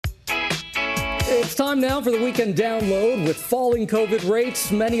It's time now for the weekend download. With falling COVID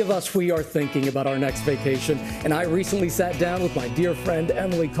rates, many of us, we are thinking about our next vacation. And I recently sat down with my dear friend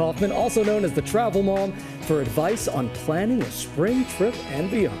Emily Kaufman, also known as the Travel Mom, for advice on planning a spring trip and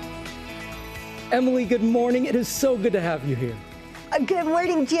beyond. Emily, good morning. It is so good to have you here. Good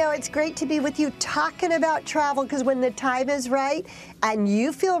morning, Gio. It's great to be with you talking about travel, because when the time is right and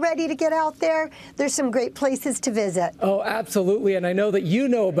you feel ready to get out there, there's some great places to visit. Oh, absolutely. And I know that you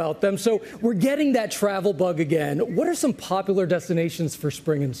know about them. So we're getting that travel bug again. What are some popular destinations for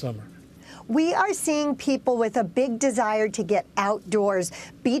spring and summer? We are seeing people with a big desire to get outdoors.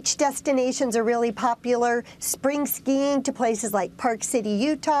 Beach destinations are really popular, spring skiing to places like Park City,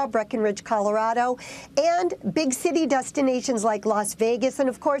 Utah, Breckenridge, Colorado, and big city destinations like Las Vegas and,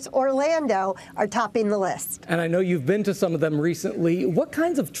 of course, Orlando are topping the list. And I know you've been to some of them recently. What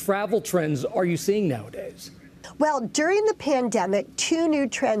kinds of travel trends are you seeing nowadays? Well, during the pandemic, two new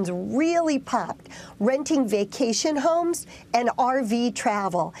trends really popped: renting vacation homes and RV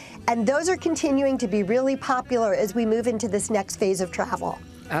travel. And those are continuing to be really popular as we move into this next phase of travel.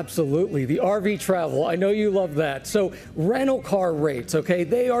 Absolutely. The RV travel. I know you love that. So rental car rates, okay,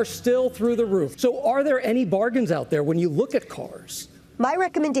 they are still through the roof. So are there any bargains out there when you look at cars? My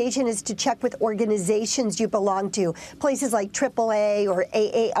recommendation is to check with organizations you belong to, places like AAA or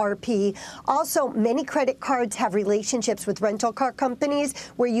AARP. Also, many credit cards have relationships with rental car companies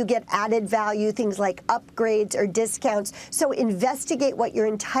where you get added value, things like upgrades or discounts. So investigate what you're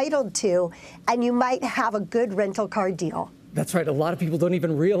entitled to, and you might have a good rental car deal. That's right. A lot of people don't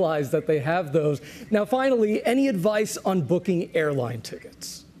even realize that they have those. Now, finally, any advice on booking airline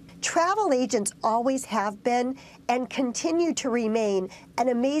tickets? Travel agents always have been and continue to remain an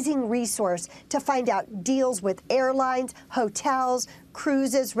amazing resource to find out deals with airlines, hotels,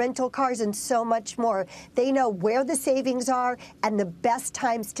 cruises, rental cars, and so much more. They know where the savings are and the best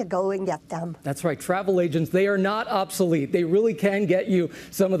times to go and get them. That's right. Travel agents, they are not obsolete. They really can get you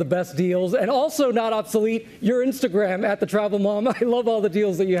some of the best deals. And also not obsolete, your Instagram at The Travel Mom. I love all the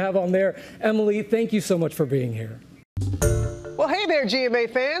deals that you have on there. Emily, thank you so much for being here. Well, hey there,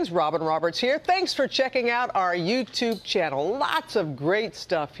 GMA fans. Robin Roberts here. Thanks for checking out our YouTube channel. Lots of great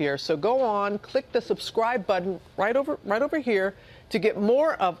stuff here. So go on, click the subscribe button right over here to get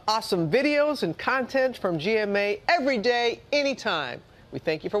more of awesome videos and content from GMA every day, anytime. We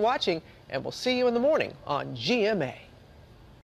thank you for watching, and we'll see you in the morning on GMA.